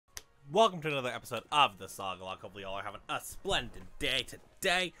Welcome to another episode of the Sagalocke. Hopefully y'all are having a splendid day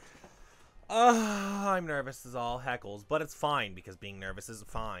today. I'm nervous as all heckles, but it's fine because being nervous is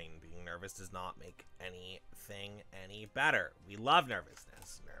fine. Being nervous does not make anything any better. We love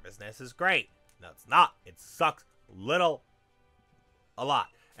nervousness. Nervousness is great. No, it's not. It sucks a lot.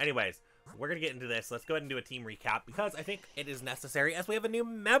 Anyways, we're going to get into this. Let's go ahead and do a team recap because I think it is necessary as we have a new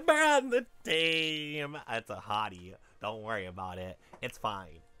member on the team. It's a hottie. Don't worry about it. It's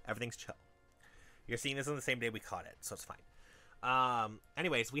fine. Everything's chill. You're seeing this on the same day we caught it, so it's fine.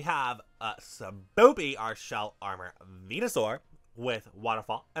 Anyways, we have Saboopy, our shell armor Venusaur, with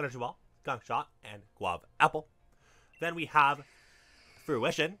Waterfall, Energy Ball, Gunk Shot, and Guava Apple. Then we have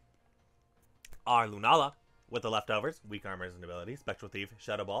Fruition, our Lunala, with the leftovers, Weak Armors and Abilities, Spectral Thief,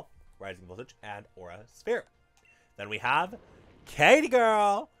 Shadow Ball, Rising Voltage, and Aura Sphere. Then we have Katie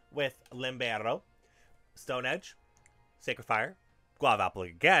Girl, with Limbero, Stone Edge, Sacred Fire, Guava Apple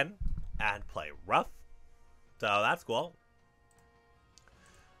again, and Play Rough. So that's cool.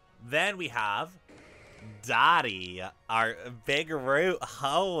 Then we have Dottie, our big root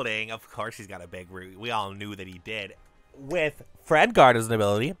holding. Of course he's got a big root. We all knew that he did. With Friend Guard as an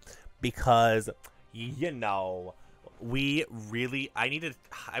ability. Because, you know, I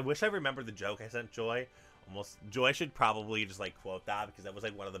wish I remembered the joke I sent Joy. Joy should probably just, like, quote that. Because that was,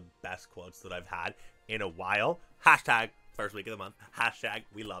 like, one of the best quotes that I've had in a while. Hashtag first week of the month. Hashtag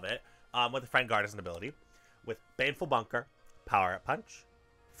we love it. With the Friend Guard as an ability. With Baneful Bunker, Power Up Punch,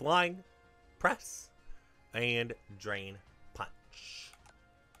 Flying, Press, and Drain Punch.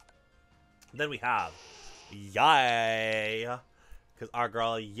 Then we have Yay, because our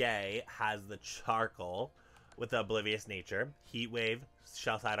girl Yay has the Charcoal with the Oblivious Nature, Heat Wave,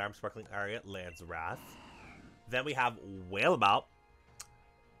 Shell Sidearm, Sparkling Aria, Lance Wrath. Then we have Whaleabout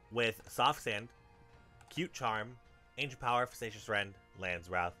with Soft Sand, Cute Charm, Ancient Power, Fastacious Rend, Lance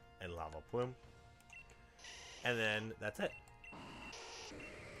Wrath, and Lava Plume. And then that's it.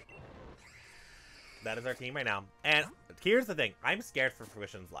 That is our team right now. And here's the thing. I'm scared for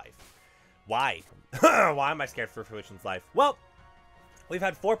Fruition's life. Why? Why am I scared for Fruition's life? Well, we've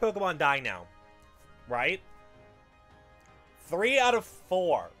had 4 Pokemon die now. Right? 3 out of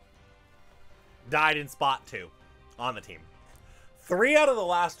 4 died in Spot 2 on the team. 3 out of the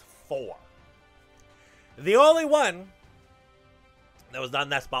last 4. The only one that was not in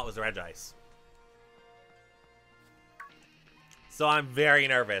that spot was Regice. So I'm very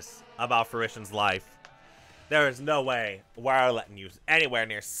nervous about Fruition's life. There is no way we're letting you anywhere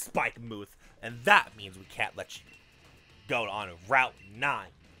near Spike Muth, and that means we can't let you go on Route 9.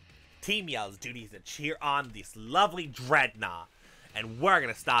 Team Yell's duty is to cheer on this lovely Dreadnought, and we're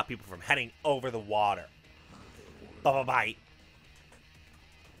going to stop people from heading over the water. Bye-bye-bye.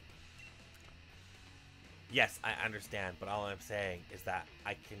 Yes, I understand, but all I'm saying is that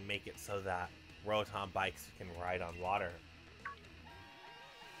I can make it so that Rotom bikes can ride on water.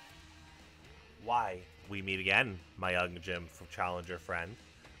 Why? We meet again, my young gym challenger friend.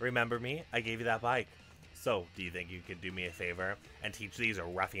 Remember me? I gave you that bike. So, do you think you could do me a favor and teach these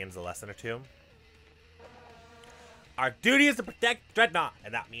ruffians a lesson or two? Our duty is to protect Dreadnought,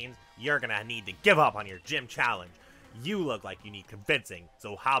 and that means you're gonna need to give up on your gym challenge. You look like you need convincing,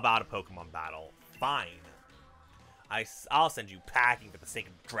 so how about a Pokemon battle? Fine. I'll send you packing for the sake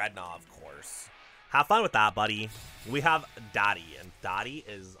of Dreadnought, of course. Have fun with that, buddy. We have Dottie, and Dottie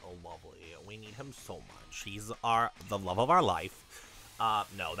is lovely. We need him so much. He's the love of our life.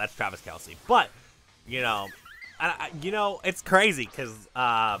 No, that's Travis Kelce. But, you know, it's crazy because,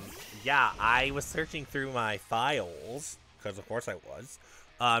 yeah, I was searching through my files, because of course I was,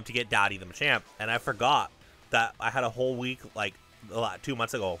 to get Dottie the Machamp, and I forgot that I had a whole week, like, 2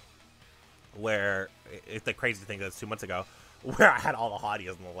 months ago, where, it's the crazy thing that's 2 months ago, where I had all the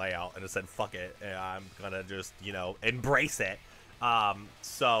hotties in the layout, and it said, fuck it, and I'm gonna just, you know, embrace it.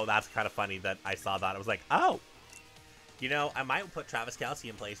 So that's kind of funny that I saw that. I was like, oh, you know, I might put Travis Kelce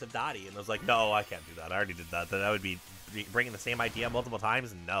in place of Dottie. And I was like, no, I can't do that. I already did that. That would be bringing the same idea multiple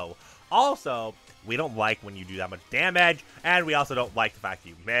times. No. Also, we don't like when you do that much damage. And we also don't like the fact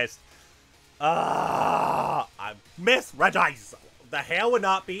you missed. I miss Regice. The hail would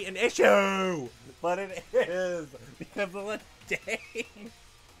not be an issue. But it is. Because of the day.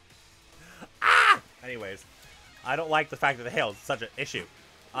 Anyways. I don't like the fact that the hail is such an issue.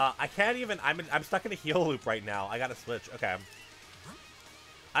 I can't even... I'm stuck in a heal loop right now. I gotta switch. Okay.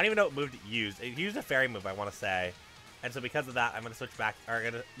 I don't even know what move to use. It used a fairy move, I want to say. And so because of that, I'm gonna switch back...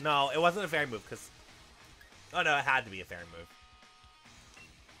 No, it wasn't a fairy move, because... Oh, no, it had to be a fairy move.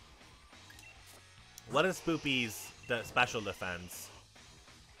 What is Spoopy's special defense?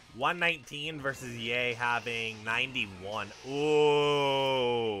 119 versus Yay having 91.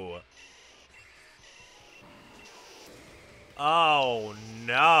 Ooh.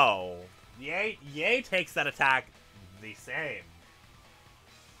 May takes that attack the same.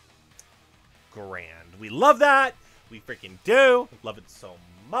 Grand. We love that. We freaking do. Love it so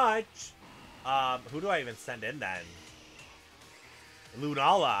much. Who do I even send in then?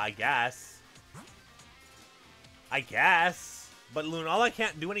 Lunala, I guess. But Lunala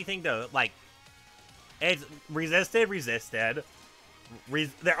can't do anything to, like... It's resisted.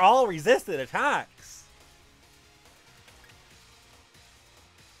 They're all resisted attacks.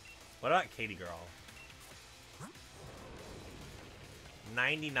 What about Katie Girl?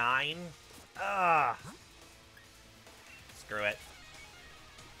 99? Ugh. Screw it.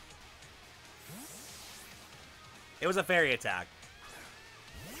 It was a fairy attack.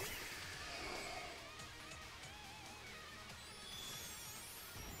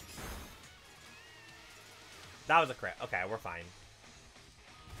 That was a crit. Okay, we're fine.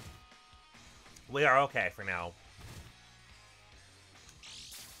 We are okay for now.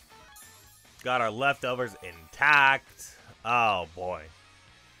 Got our leftovers intact. Oh, boy.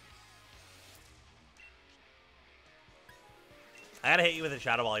 I gotta hit you with a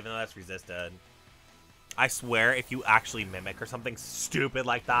Shadow Ball, even though that's resisted. I swear, if you actually mimic or something stupid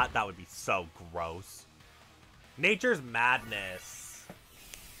like that, that would be so gross. Nature's Madness.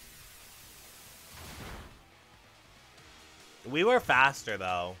 We were faster,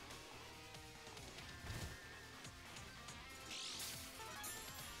 though.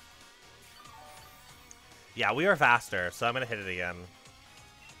 Yeah, we were faster, so I'm gonna hit it again.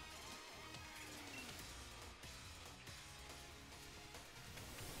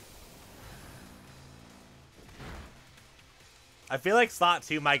 I feel like slot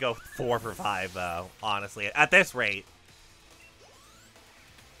 2 might go 4 for 5, though, honestly. At this rate.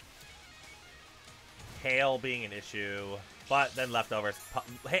 Hail being an issue. But then leftovers.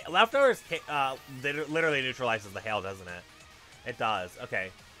 Leftovers literally neutralizes the hail, doesn't it? It does.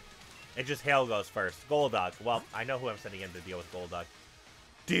 Okay. It just hail goes first. Golduck. Well, I know who I'm sending in to deal with Golduck.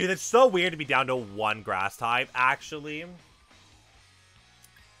 Dude, it's so weird to be down to 1 grass type, actually.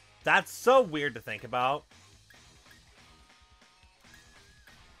 That's so weird to think about.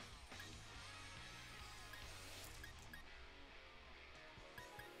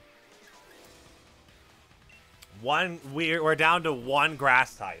 We're down to 1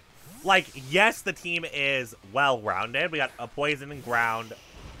 grass type. Like, yes, the team is well-rounded. We got a poison and ground,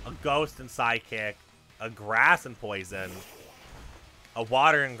 a ghost and psychic, a grass and poison, a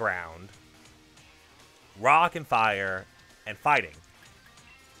water and ground, rock and fire, and fighting.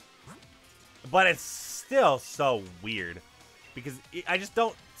 But it's still so weird. Because I just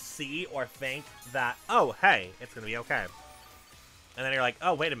don't see or think that, oh, hey, it's going to be okay. And then you're like,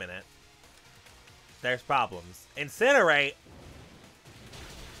 oh, wait a minute. There's problems. Incinerate.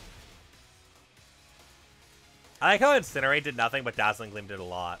 I like how Incinerate did nothing, but Dazzling Gleam did a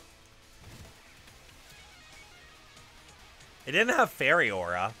lot. It didn't have Fairy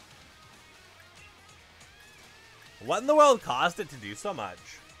Aura. What in the world caused it to do so much?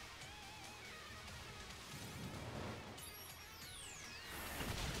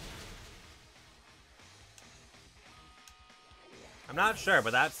 I'm not sure,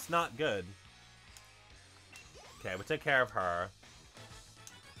 but that's not good. Okay, we took care of her.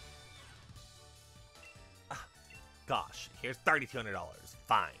 Gosh, here's $3,200.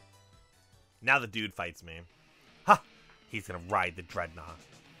 Fine. Now the dude fights me. Ha! He's gonna ride the Dreadnought.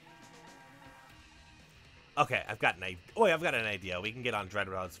 Okay, I've got an idea. Oh, I've got an idea. We can get on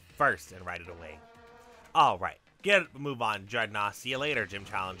Dreadnoughts first and ride it away. All right, move on, Dreadnought. See you later, Gym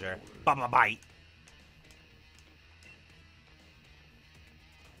Challenger. Bye.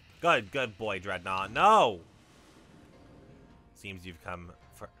 Good boy, Dreadnought. No. Seems you've come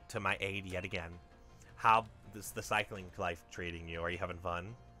to my aid yet again. How is the cycling life treating you? Are you having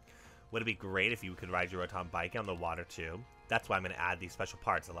fun? Would it be great if you could ride your Rotom bike on the water too? That's why I'm going to add these special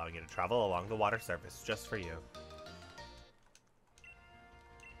parts, allowing you to travel along the water surface just for you.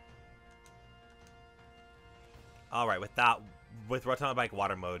 Alright, with Rotom bike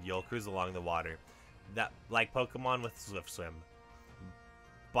water mode, you'll cruise along the water. Like Pokemon with Swift Swim.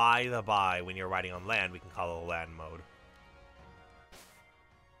 By the by, when you're riding on land, we can call it a land mode.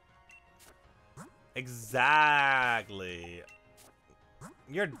 Exactly.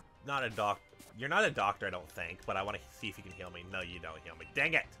 You're not a doctor, I don't think, but I want to see if you can heal me. No, you don't heal me.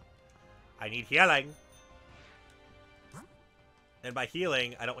 Dang it! I need healing. And by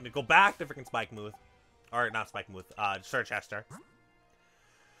healing, I don't want to go back to freaking Spikemuth. Or, not Spikemuth, Chichester.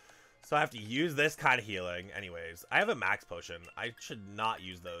 So I have to use this kind of healing. Anyways, I have a max potion. I should not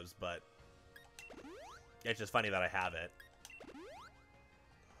use those, but it's just funny that I have it.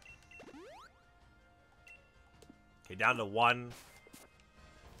 Okay, down to 1.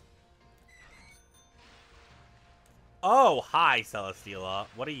 Oh, hi, Celesteela.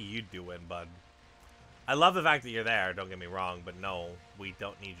 What are you doing, bud? I love the fact that you're there, don't get me wrong, but no, we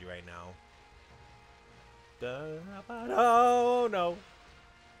don't need you right now. Oh, no.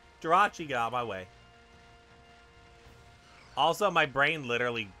 Jirachi, get out of my way. Also, my brain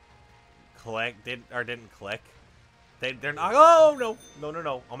literally didn't click. They're not. Oh, no. No, no,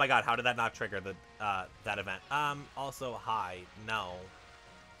 no. Oh, my God. How did that not trigger the that event? Also, hi. No.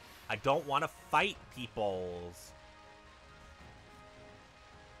 I don't want to fight peoples.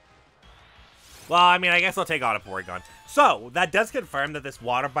 Well, I mean, I guess I'll take on a Porygon. So, that does confirm that this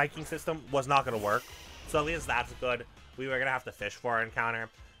water biking system was not going to work. So, at least that's good. We were going to have to fish for our encounter.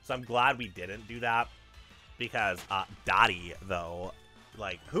 So, I'm glad we didn't do that. Because, Dottie, though,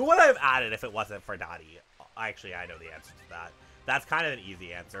 like, who would I have added if it wasn't for Dottie? Actually, I know the answer to that. That's kind of an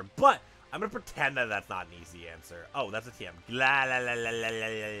easy answer. But, I'm going to pretend that that's not an easy answer. Oh, that's a TM. La la la la la la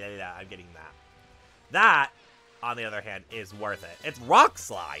la la. I'm getting that. That, on the other hand, is worth it. It's Rock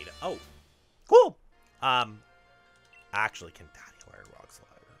Slide. Oh. Cool. Actually, can Daddy learn Rock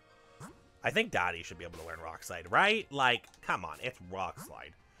Slide? I think Daddy should be able to learn Rock Slide, right? Like, come on, it's Rock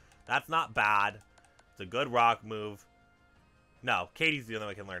Slide. That's not bad. It's a good rock move. No, Katie's the only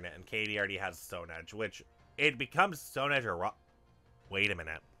one who can learn it, and Katie already has Stone Edge, which it becomes Stone Edge or Rock. Wait a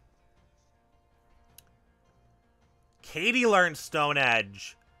minute. Katie learned Stone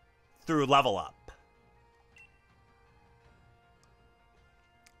Edge through Level Up.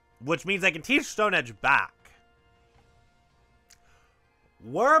 Which means I can teach Stone Edge back.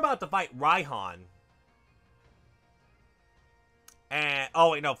 We're about to fight Raihan. And,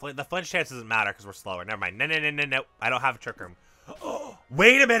 oh wait, no, the flinch chance doesn't matter because we're slower. Never mind. No, no, no, no, no. I don't have a Trick Room. Oh,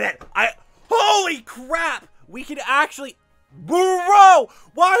 wait a minute. Holy crap. We can actually, bro,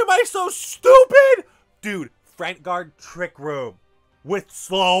 why am I so stupid? Dude, Front Guard Trick Room with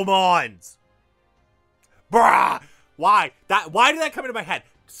Slowmons. Bruh. Why? Why did that come into my head?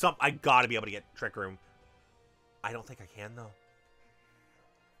 I gotta be able to get Trick Room. I don't think I can, though.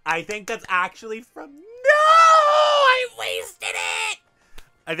 I think that's actually from... No! I wasted it!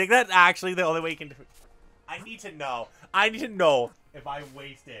 I think that's actually the only way you can... I need to know. I need to know if I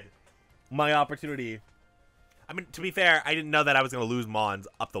wasted my opportunity. I mean, to be fair, I didn't know that I was going to lose Mons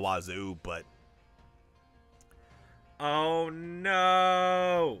up the wazoo, but... Oh,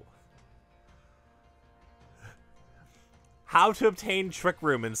 no! How to obtain Trick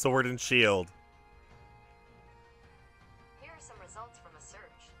Room in Sword and Shield. Here are some results from a search.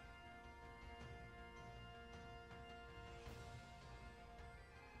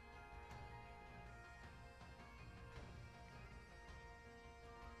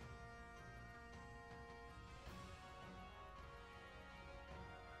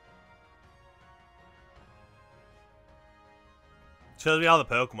 Shows me all the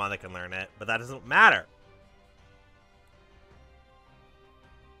Pokemon that can learn it, but that doesn't matter.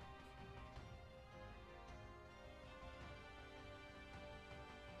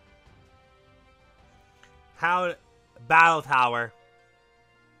 How Battle Tower,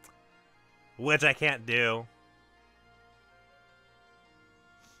 which I can't do.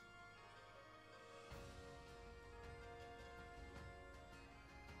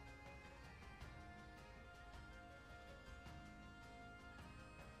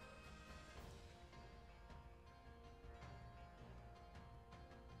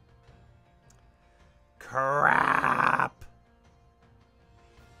 Crap.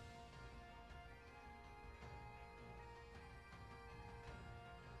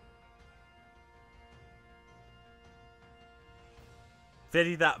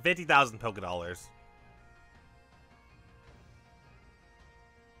 $50,000 Pokédollars.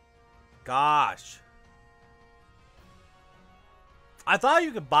 Gosh. I thought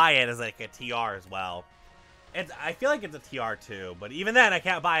you could buy it as like a TR as well. I feel like it's a TR too, but even then I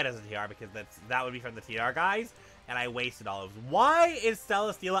can't buy it as a TR because that would be from the TR guys, and I wasted all of them. Why is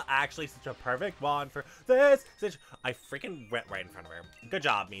Celesteela actually such a perfect wand for this? I freaking went right in front of her. Good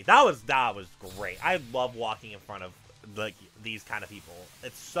job, me. That was great. I love walking in front of like these kind of people.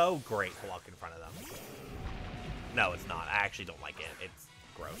 It's so great to walk in front of them. No, it's not. I actually don't like it. It's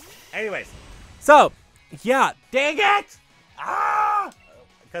gross. Anyways, so yeah, dang it! Ah!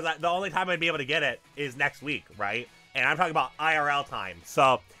 Because the only time I'd be able to get it is next week, right? And I'm talking about IRL time.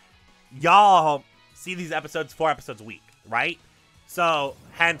 So y'all see these episodes 4 episodes a week, right? So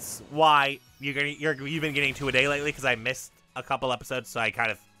hence why you've been getting 2 a day lately, because I missed a couple episodes, so I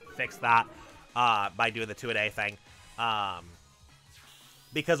kind of fixed that by doing the 2 a day thing.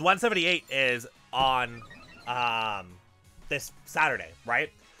 Because 178 is on this Saturday,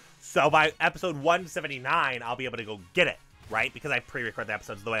 right? So by episode 179, I'll be able to go get it. right? Because I pre-record the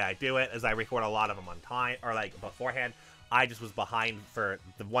episodes, the way I do it is I record a lot of them on time, or like beforehand. I just was behind for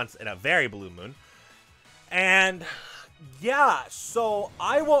the once in a very blue moon. And yeah, so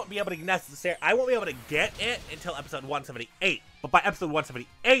I won't be able to get it until episode 178. But by episode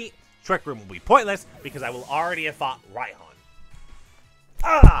 178, Trick Room will be pointless because I will already have fought Raihan.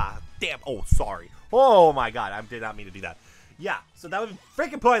 Ah, damn. Oh, sorry. Oh my god, I did not mean to do that. Yeah, so that would be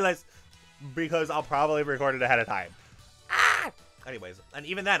freaking pointless because I'll probably have recorded ahead of time. Ah! Anyways, and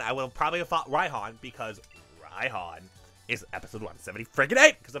even then, I will probably have fought Raihan because Raihan is episode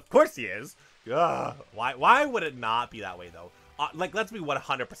 178, because of course he is. Ugh. Why would it not be that way, though? Like, let's be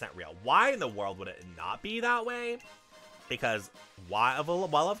 100% real. Why in the world would it not be that way? Because, why?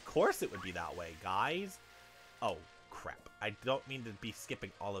 Well, of course it would be that way, guys. Oh, crap. I don't mean to be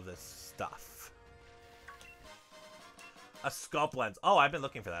skipping all of this stuff. A scope lens. Oh, I've been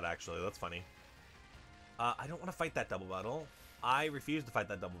looking for that, actually. That's funny. I don't want to fight that double battle. I refuse to fight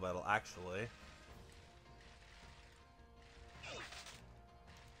that double battle, actually.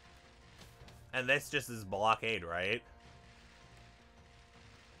 And this just is blockade, right?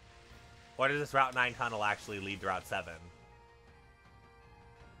 Or does this Route 9 tunnel actually lead to Route 7?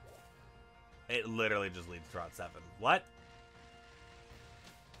 It literally just leads to Route 7. What?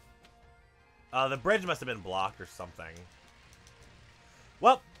 The bridge must have been blocked or something.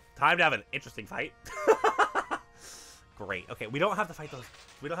 Well, time to have an interesting fight. Great. Okay, we don't have to fight those.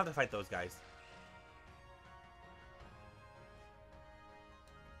 We don't have to fight those guys.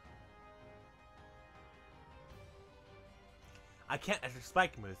 I can't enter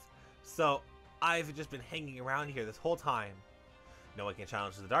Spike Moose, so I've just been hanging around here this whole time. No one can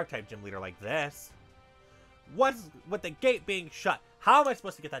challenge the Dark-type gym leader like this. What's with the gate being shut? How am I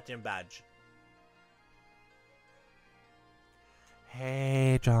supposed to get that gym badge?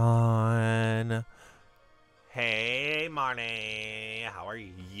 Hey, John. Hey, Marnie. How are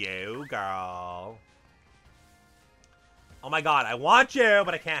you, girl? Oh my god, I want you,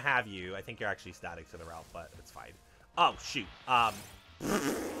 but I can't have you. I think you're actually static to the route, but it's fine. Oh, shoot. I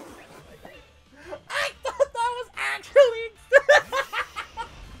thought that was actually...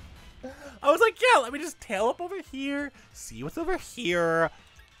 I was like, yeah, let me just tail up over here, see what's over here.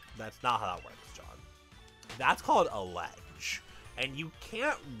 That's not how that works, John. That's called a ledge. And you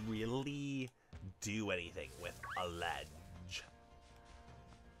can't really do anything with a ledge.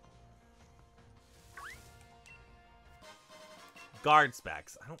 Guard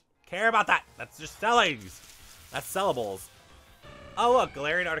specs. I don't care about that. That's just sellings. That's sellables. Oh, look,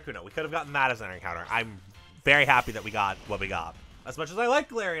 Galarian Articuno. We could have gotten that as an encounter. I'm very happy that we got what we got. As much as I like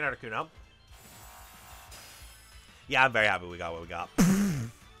Galarian Articuno. Yeah, I'm very happy we got what we got.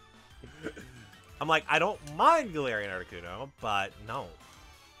 I'm like, I don't mind Galarian Articuno, but no.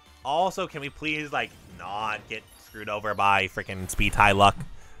 Also, can we please, like, not get screwed over by freaking Speed Tie Luck?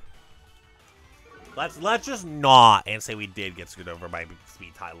 Let's just not and say we did get screwed over by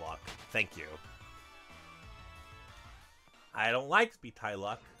Speed Tie Luck. Thank you. I don't like Speed Tie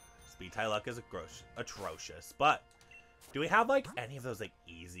Luck. Speed Tie Luck is atrocious. But do we have, like, any of those, like,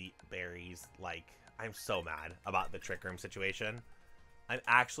 easy berries? Like, I'm so mad about the Trick Room situation. I'm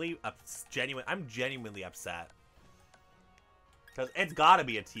actually genuinely upset. Because it's gotta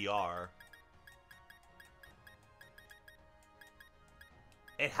be a TR.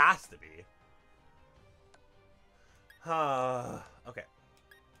 It has to be. Okay.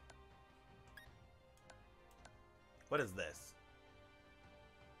 What is this?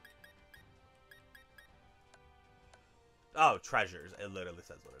 Oh, treasures. It literally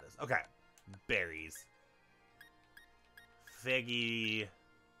says what it is. Okay. Berries. Figgy.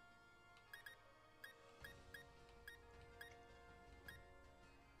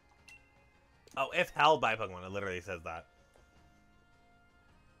 Oh, if held by Pokemon, it literally says that.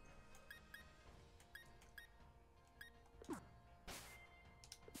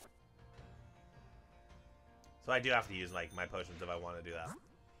 So I do have to use, like, my potions if I want to do that.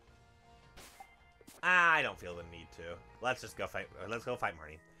 I don't feel the need to. Let's just go fight. Let's go fight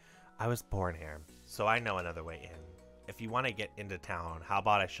Marnie. I was born here, so I know another way in. If you want to get into town, how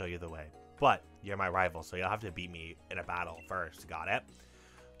about I show you the way? But you're my rival, so you'll have to beat me in a battle first. Got it?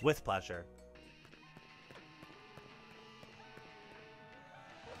 With pleasure.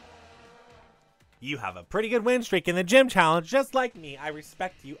 You have a pretty good win streak in the gym challenge, just like me. I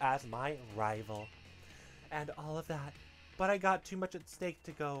respect you as my rival. And all of that. But I got too much at stake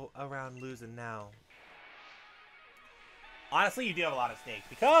to go around losing now. Honestly, you do have a lot at stake.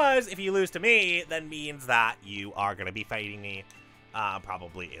 Because if you lose to me, then means that you are going to be fighting me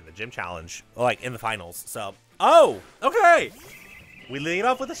probably in the gym challenge. Like, in the finals. So, oh, okay. We lead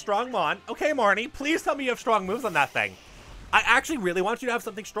off with a strong Mon. Okay, Marnie, please tell me you have strong moves on that thing. I actually really want you to have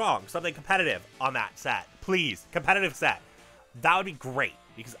something strong, something competitive on that set. Please, competitive set. That would be great,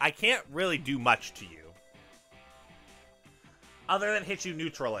 because I can't really do much to you. Other than hit you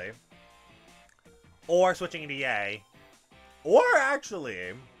neutrally. Or switching into Yay. Or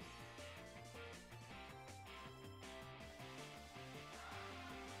actually...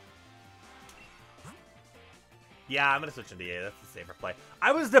 Yeah, I'm gonna switch into Yay. That's the safer play.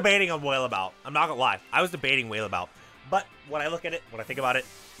 I was debating on Wailabout. I'm not gonna lie. I was debating Wailabout. But when I look at it, when I think about it,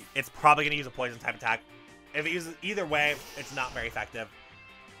 it's probably gonna use a poison type attack. If it uses either way, it's not very effective.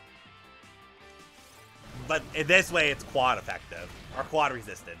 But in this way, it's quad effective. Or quad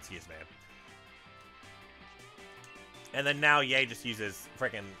resistant, excuse me. And then now Yay just uses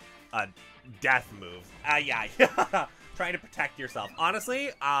freaking a death move. Yeah. Trying to protect yourself.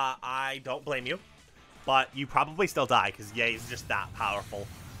 Honestly, I don't blame you. But you probably still die, because Yay is just that powerful.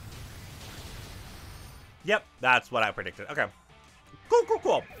 Yep, that's what I predicted. Okay.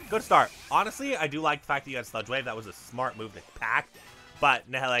 Cool. Good start. Honestly, I do like the fact that you had Sludge Wave. That was a smart move to pack.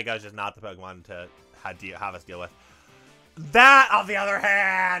 But Nihilego is just not the Pokemon to have us deal with. That, on the other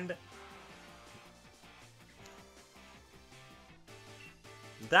hand...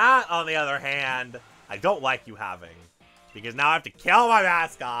 I don't like you having. Because now I have to kill my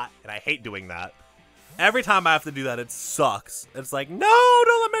mascot, and I hate doing that. Every time I have to do that, it sucks. It's like, no,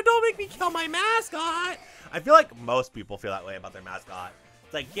 don't make me kill my mascot. I feel like most people feel that way about their mascot.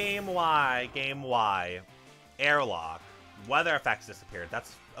 It's like, game Y, airlock, weather effects disappeared.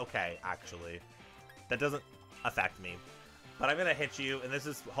 That's okay, actually. That doesn't affect me. But I'm gonna hit you, and this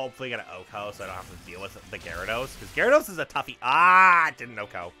is hopefully gonna OHKO, so I don't have to deal with the Gyarados. Because Gyarados is a toughie. It didn't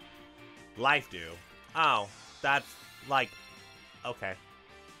OHKO. Life do. Oh, that's like, okay.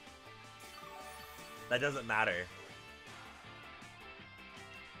 That doesn't matter.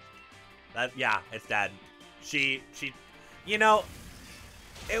 Yeah, it's dead. She, you know,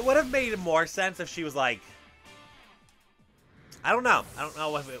 it would have made more sense if she was like, I don't know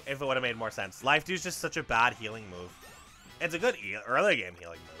if it would have made more sense. Life Dew's just such a bad healing move. It's a good early game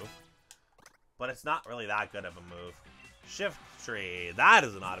healing move, but it's not really that good of a move. Shift Tree, that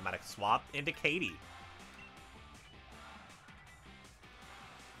is an automatic swap into Katie.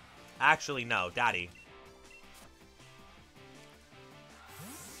 Actually, no, Daddy.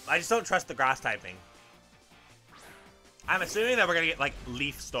 I just don't trust the grass typing. I'm assuming that we're gonna get, like,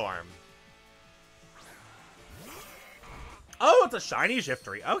 Leaf Storm. Oh, it's a shiny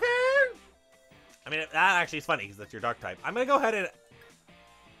Shiftry. Okay. I mean, that actually is funny, because that's your dark type. I'm gonna go ahead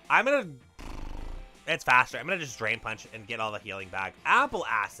and... It's faster. I'm gonna just Drain Punch and get all the healing back. Apple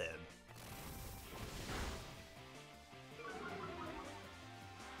Acid.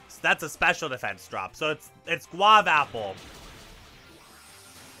 So that's a special defense drop. So it's Guava Apple.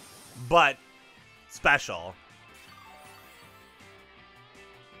 But special.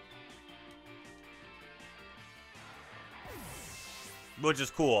 Which is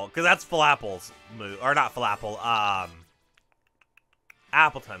cool, because that's Full Apple's move. Or not Full Apple,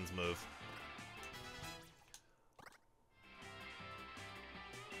 Appleton's move.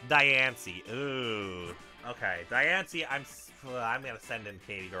 Diancie. Ooh. Okay, Diancie, I'm gonna send in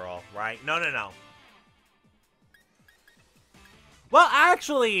Katie Girl, right? No. Well,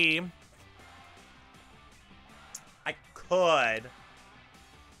 actually, I could.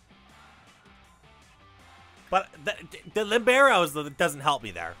 But the Limberos doesn't help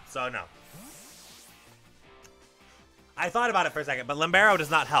me there, so no. I thought about it for a second, but Limbero does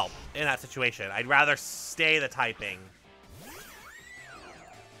not help in that situation. I'd rather stay the typing.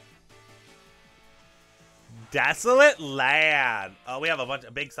 Desolate Land. Oh, we have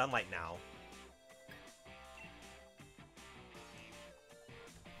a big sunlight now.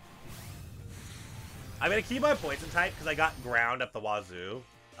 I'm gonna keep my poison type because I got ground up the wazoo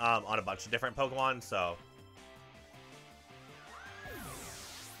on a bunch of different Pokemon, so.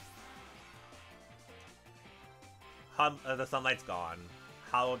 The sunlight's gone.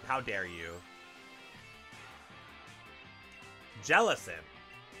 How dare you? Jellicent.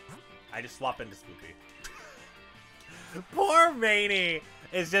 I just swap into Spoopy. Poor Maney.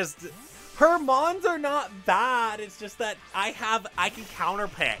 It's just her mons are not bad. It's just that I can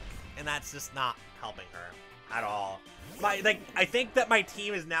counterpick, and that's just not helping her at all. I think that my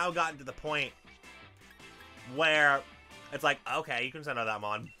team has now gotten to the point where it's like, okay, you can send out that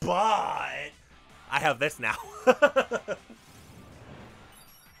mon, but I have this now.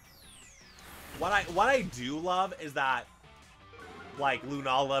 What I do love is that, like,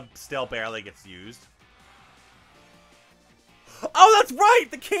 Lunala still barely gets used. Oh, that's right!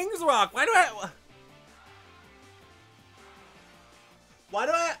 The King's Rock! Why do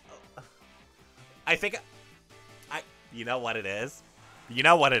I think... You know what it is? You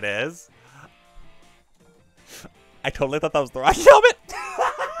know what it is? I totally thought that was the Rocky helmet.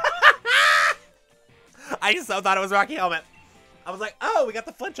 I so thought it was Rocky helmet. I was like, oh, we got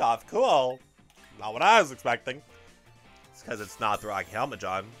the flinch off. Cool. Not what I was expecting. It's because it's not the Rocky helmet,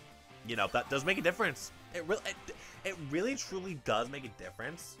 John. You know, that does make a difference. It really truly does make a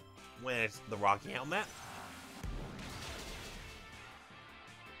difference when it's the Rocky helmet.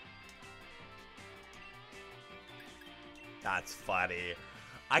 That's funny.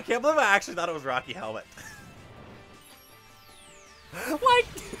 I can't believe I actually thought it was Rocky helmet. Like,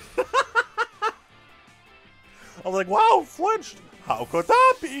 I was like, wow, flinched. How could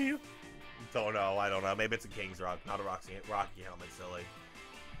that be? Don't know. I don't know. Maybe it's a King's Rock, not a Rocky helmet. Silly.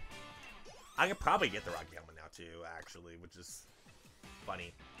 I could probably get the Rocky helmet now too, actually, which is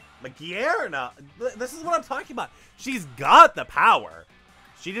funny. Magierna, this is what I'm talking about. She's got the power.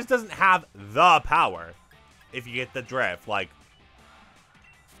 She just doesn't have the power. If you get the drift, like,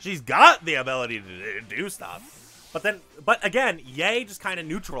 she's got the ability to do stuff. But again, Yay just kind of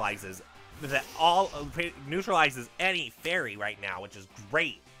neutralizes any fairy right now, which is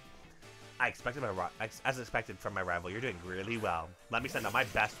great. As expected from my rival, you're doing really well. Let me send out my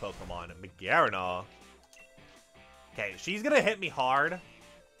best Pokemon, Magierna. Okay, she's gonna hit me hard.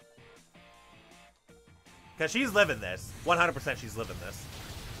 Because she's living this. 100% she's living this.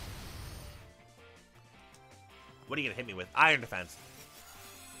 What are you gonna hit me with? Iron Defense.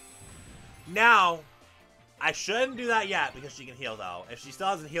 Now, I shouldn't do that yet because she can heal, though. If she still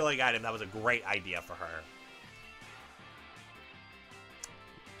has a healing item, that was a great idea for her.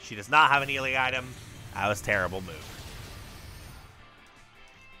 She does not have an healing item. That was a terrible move.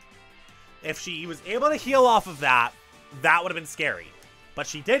 If she was able to heal off of that, that would have been scary. But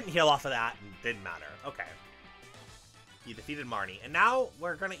she didn't heal off of that, and it didn't matter. Okay. You defeated Marnie. And now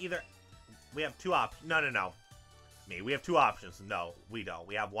we're going to either... We have two options. No. We have two options. No, we don't.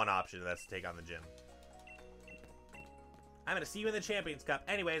 We have one option, and that's to take on the gym. I'm going to see you in the Champions Cup.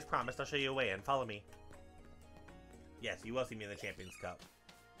 Anyways, promised I'll show you a way in. Follow me. Yes, you will see me in the Champions Cup.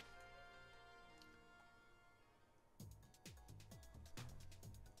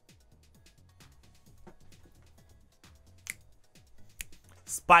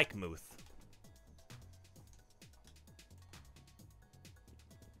 Spike Muth.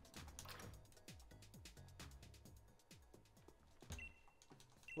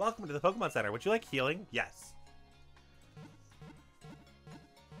 Welcome to the Pokemon Center. Would you like healing? Yes.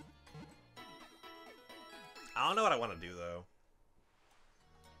 I don't know what I want to do, though.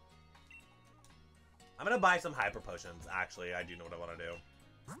 I'm going to buy some Hyper Potions. Actually, I do know what I want to do.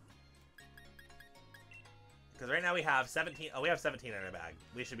 Because right now we have 17. Oh, we have 17 in our bag.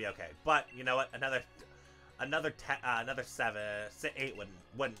 We should be okay. But you know what? Another 8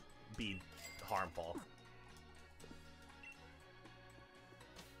 wouldn't be harmful.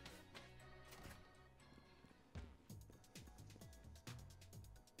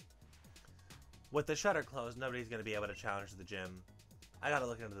 With the shutter closed, nobody's going to be able to challenge the gym. I got to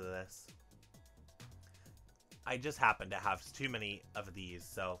look into this. I just happen to have too many of these,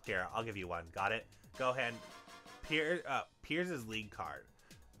 so here, I'll give you one. Got it? Go ahead. Piers' league card.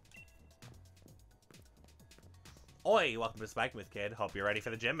 Oi, welcome to Spike Myth, kid. Hope you're ready for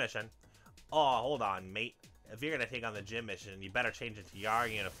the gym mission. Oh, hold on, mate. If you're gonna take on the gym mission, you better change into your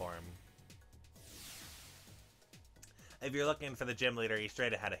uniform. If you're looking for the gym leader, he's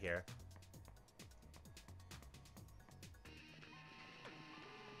straight ahead of here.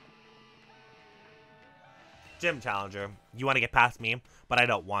 Gym challenger. You want to get past me, but I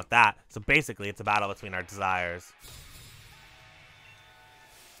don't want that. So basically, it's a battle between our desires.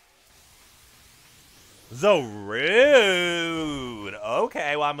 So rude.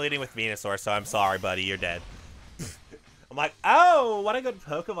 Okay, well, I'm leading with Venusaur, so I'm sorry, buddy. You're dead. I'm like, oh, what a good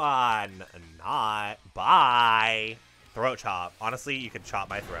Pokemon. Not. Bye. Throat chop. Honestly, you could chop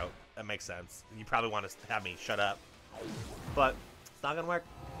my throat. That makes sense. You probably want to have me shut up. But it's not going to work.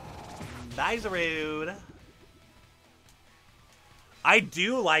 That's rude. I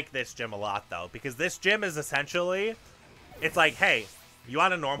do like this gym a lot, though, because this gym is essentially, it's like, hey, you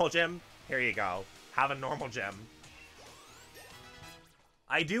want a normal gym? Here you go. Have a normal gym.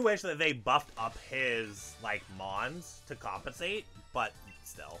 I do wish that they buffed up his, like, Mons to compensate, but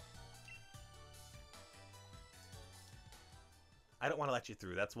still. I don't want to let you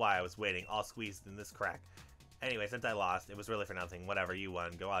through. That's why I was waiting, all squeezed in this crack. Anyway, since I lost, it was really for nothing. Whatever, you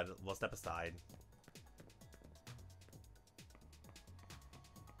won. Go on, we'll step aside.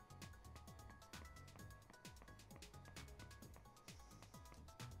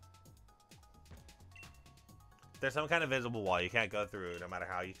 There's some kind of visible wall. You can't go through no matter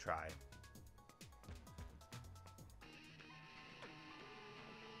how you try.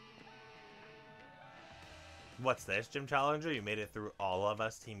 What's this, Gym Challenger? You made it through all of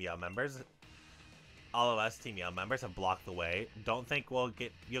us Team Yell members. All of us Team Yell members have blocked the way. Don't think you'll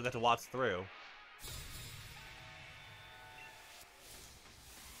get to watch through.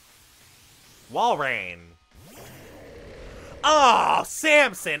 Wall rain. Oh,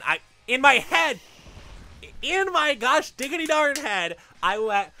 Samson! In my gosh diggity darn head, I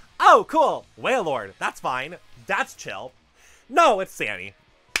went, oh, cool, Whale Lord. That's fine. That's chill. No, it's Sammy.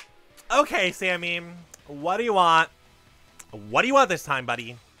 Okay, Sammy. What do you want? What do you want this time,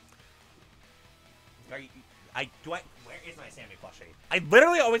 buddy? Where is my Sammy plushie? I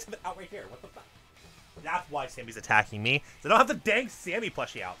literally always have it out right here. What the fuck? That's why Sammy's attacking me. I don't have the dang Sammy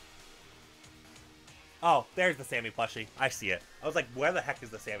plushie out. Oh, there's the Sammy plushie. I see it. I was like, where the heck is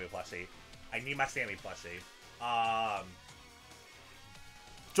the Sammy plushie? I need my Sammy plushie.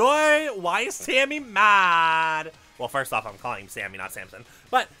 Joy, why is Sammy mad? Well, first off, I'm calling him Sammy, not Samson.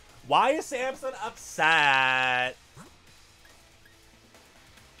 But why is Samson upset?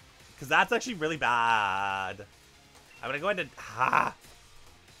 Because that's actually really bad. I'm going to go ahead and...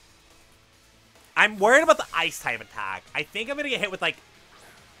 I'm worried about the ice type attack. I think I'm going to get hit with, like...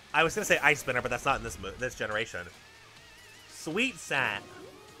 I was going to say Ice Spinner, but that's not in this generation. Sweet scent.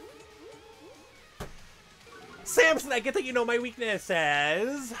 Samson, I get that you know my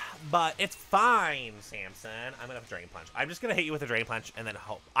weaknesses, but it's fine, Samson. I'm going to have a Drain Punch. I'm just going to hit you with a Drain Punch and then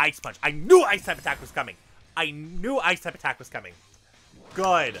hope. Ice Punch. I knew Ice type attack was coming. I knew Ice type attack was coming.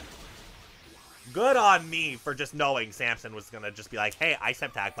 Good. Good on me for just knowing Samson was going to just be like, hey, Ice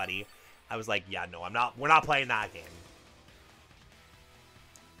type attack, buddy. I was like, yeah, no, we're not playing that game.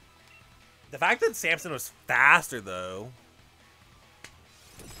 The fact that Samson was faster, though,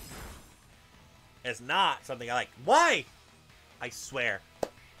 is not something I like. Why? I swear.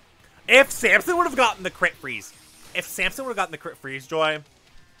 If Samson would have gotten the crit freeze, Joy,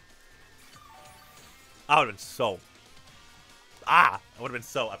 I would have been so... I would have been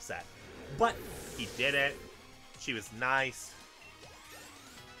so upset. But he did it. She was nice.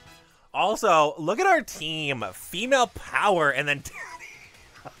 Also, look at our team. Female power and then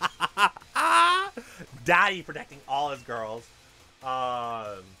Daddy protecting all his girls.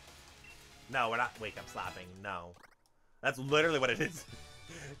 No, we're not. Wake up slapping. No. That's literally what it is.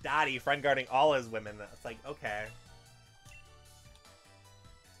 Daddy friend guarding all his women. It's like, okay.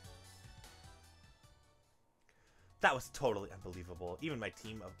 That was totally unbelievable. Even my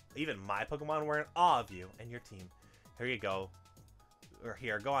Pokemon were in awe of you and your team. Here you go. Or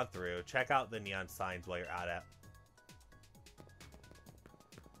here, go on through. Check out the neon signs while you're at it.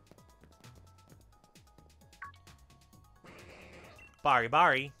 Bari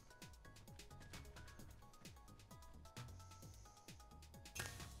Bari.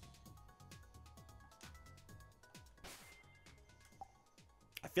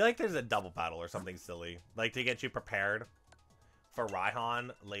 I feel like there's a double battle or something silly. Like to get you prepared for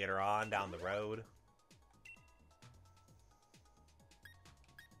Raihan later on down the road.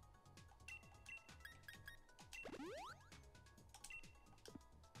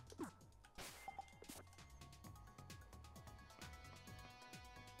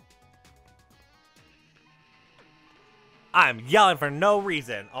 I'm yelling for no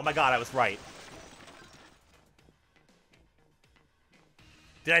reason. Oh my god, I was right.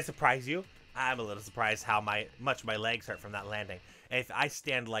 Did I surprise you? I'm a little surprised how much my legs hurt from that landing. If I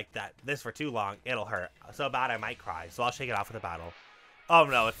stand like this for too long, it'll hurt. So bad I might cry. So I'll shake it off with a battle. Oh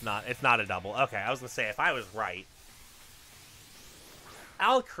no, it's not. It's not a double. Okay, I was gonna say if I was right.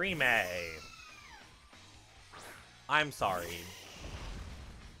 Alcreme. I'm sorry.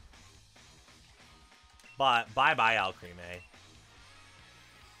 But bye-bye, Alcreme.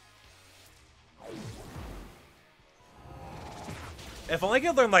 If only I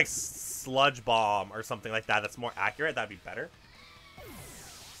could learn, like, Sludge Bomb or something like that that's more accurate, that'd be better.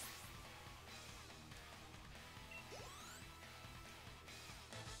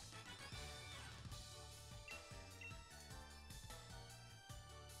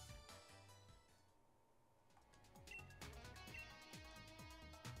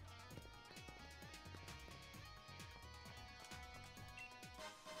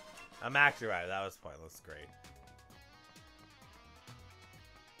 I'm actually right. That was pointless. Great.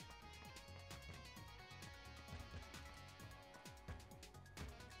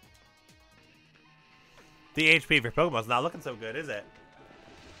 The HP of your Pokemon's not looking so good, is it?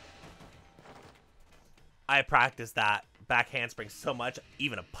 I practiced that back handspring so much,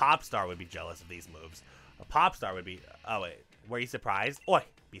 even a pop star would be jealous of these moves. A pop star would be... Oh, wait. Were you surprised? Oi!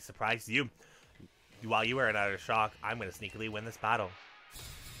 Be surprised you. While you were in utter shock, I'm going to sneakily win this battle.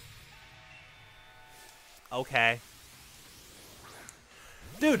 Okay.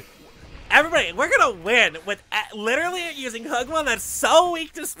 Dude, Everybody, we're gonna win with literally using Pokemon that's so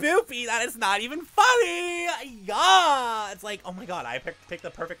weak to Spoopy that it's not even funny. Yeah, it's like, oh my god, I picked the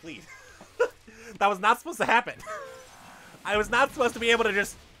perfect lead. That was not supposed to happen. I was not supposed to be able to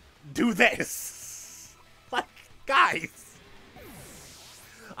just do this. Like, guys.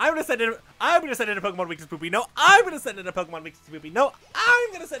 I'm gonna send in a Pokemon weak to Spoopy. No, I'm gonna send in a Pokemon weak to Spoopy. No,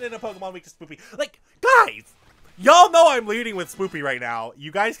 I'm gonna send in a Pokemon weak to Spoopy. Like, guys. Y'all know I'm leading with Spoopy right now.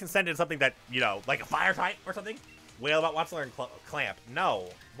 You guys can send in something that, you know, like a fire type or something. Whalebout wants to learn Clamp. No.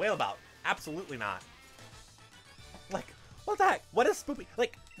 Whalebout. Absolutely not. Like, what the heck? What is Spoopy?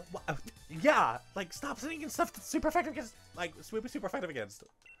 Like, yeah. Like, stop sending in stuff that's super effective against, like, Spoopy super effective against.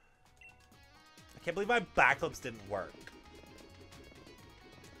 I can't believe my backflips didn't work.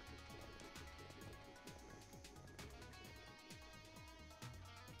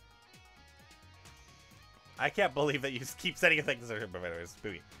 I can't believe that you just keep sending things that are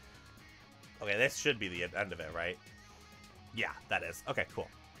spooky. Okay, this should be the end of it, right? Yeah, that is. Okay, cool.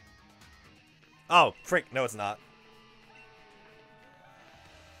 Oh, frick. No, it's not.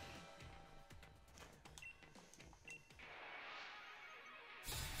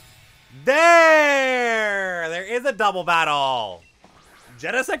 There is a double battle.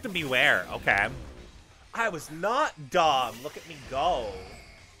 Genesect and Beware. Okay. I was not dumb. Look at me go.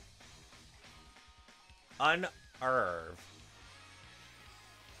 Unerve.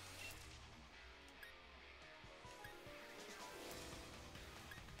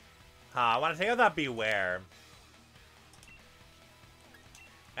 I want to take out that Beware.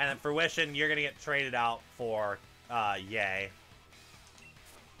 And then Fruition, you're going to get traded out for, Yay.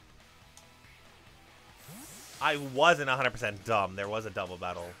 I wasn't 100% dumb. There was a double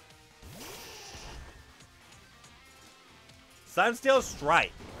battle. Sunsteel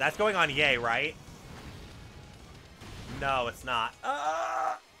Strike. That's going on Yay, right? No, it's not.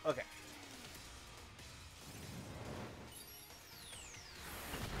 Okay.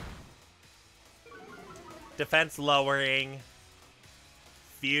 Defense lowering.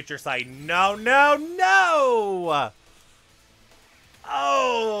 Future Sight. No, no, no!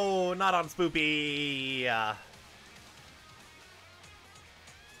 Oh, not on Spoopy.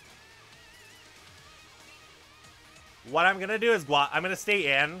 What I'm gonna do is I'm gonna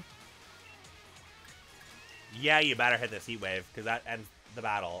stay in. Yeah, you better hit this Heat Wave, because that ends the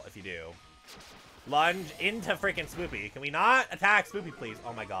battle if you do. Lunge into freaking Spoopy. Can we not attack Spoopy, please?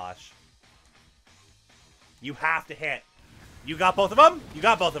 Oh my gosh. You have to hit. You got both of them? You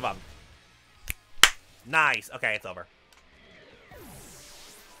got both of them. Nice. Okay, it's over.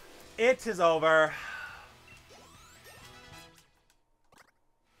 It is over.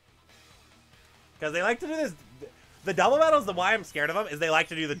 Because they like to do this. The double battles, the why I'm scared of them, is they like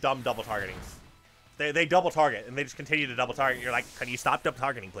to do the dumb double targetings. They double target, and they just continue to double target. You're like, can you stop double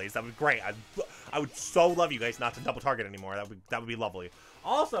targeting, please? That would be great. I would so love you guys not to double target anymore. That would be lovely.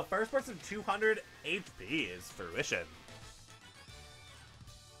 Also, first person 200 HP is Fruition.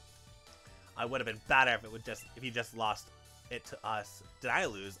 I would have been better if you just lost it to us. Did I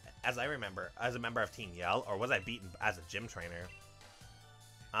lose, as I remember, as a member of Team Yell, or was I beaten as a gym trainer?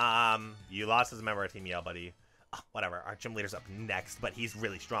 You lost as a member of Team Yell, buddy. Oh, whatever. Our gym leader's up next, but he's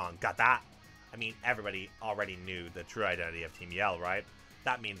really strong. Got that? I mean, everybody already knew the true identity of Team Yell, right?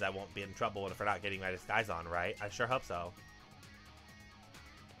 That means I won't be in trouble for not getting my disguise on, right? I sure hope so.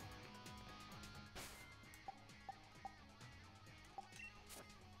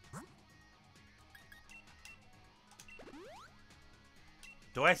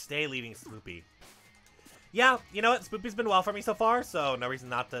 Do I stay leading Spoopy? Yeah, you know what? Spoopy's been well for me so far, so no reason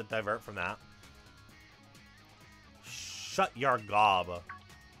not to divert from that. Shut your gob.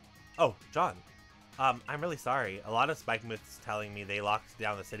 Oh, John. I'm really sorry. A lot of Spikemuth's telling me they locked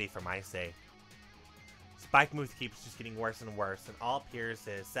down the city for my sake. Spikemuth keeps just getting worse and worse, and all Piers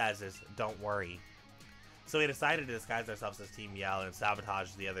says is, don't worry. So we decided to disguise ourselves as Team Yell and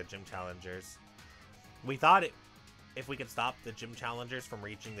sabotage the other gym challengers. We thought if we could stop the gym challengers from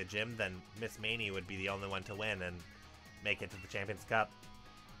reaching the gym, then Miss Maney would be the only one to win and make it to the Champions Cup.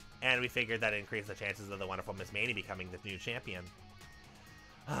 And we figured that increased the chances of the wonderful Miss Maney becoming the new champion.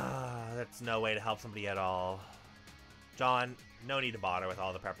 That's no way to help somebody at all. John, no need to bother with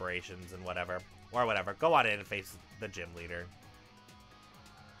all the preparations and whatever. Or whatever. Go on in and face the gym leader.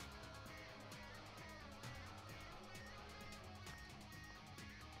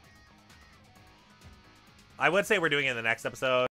 I would say we're doing it in the next episode.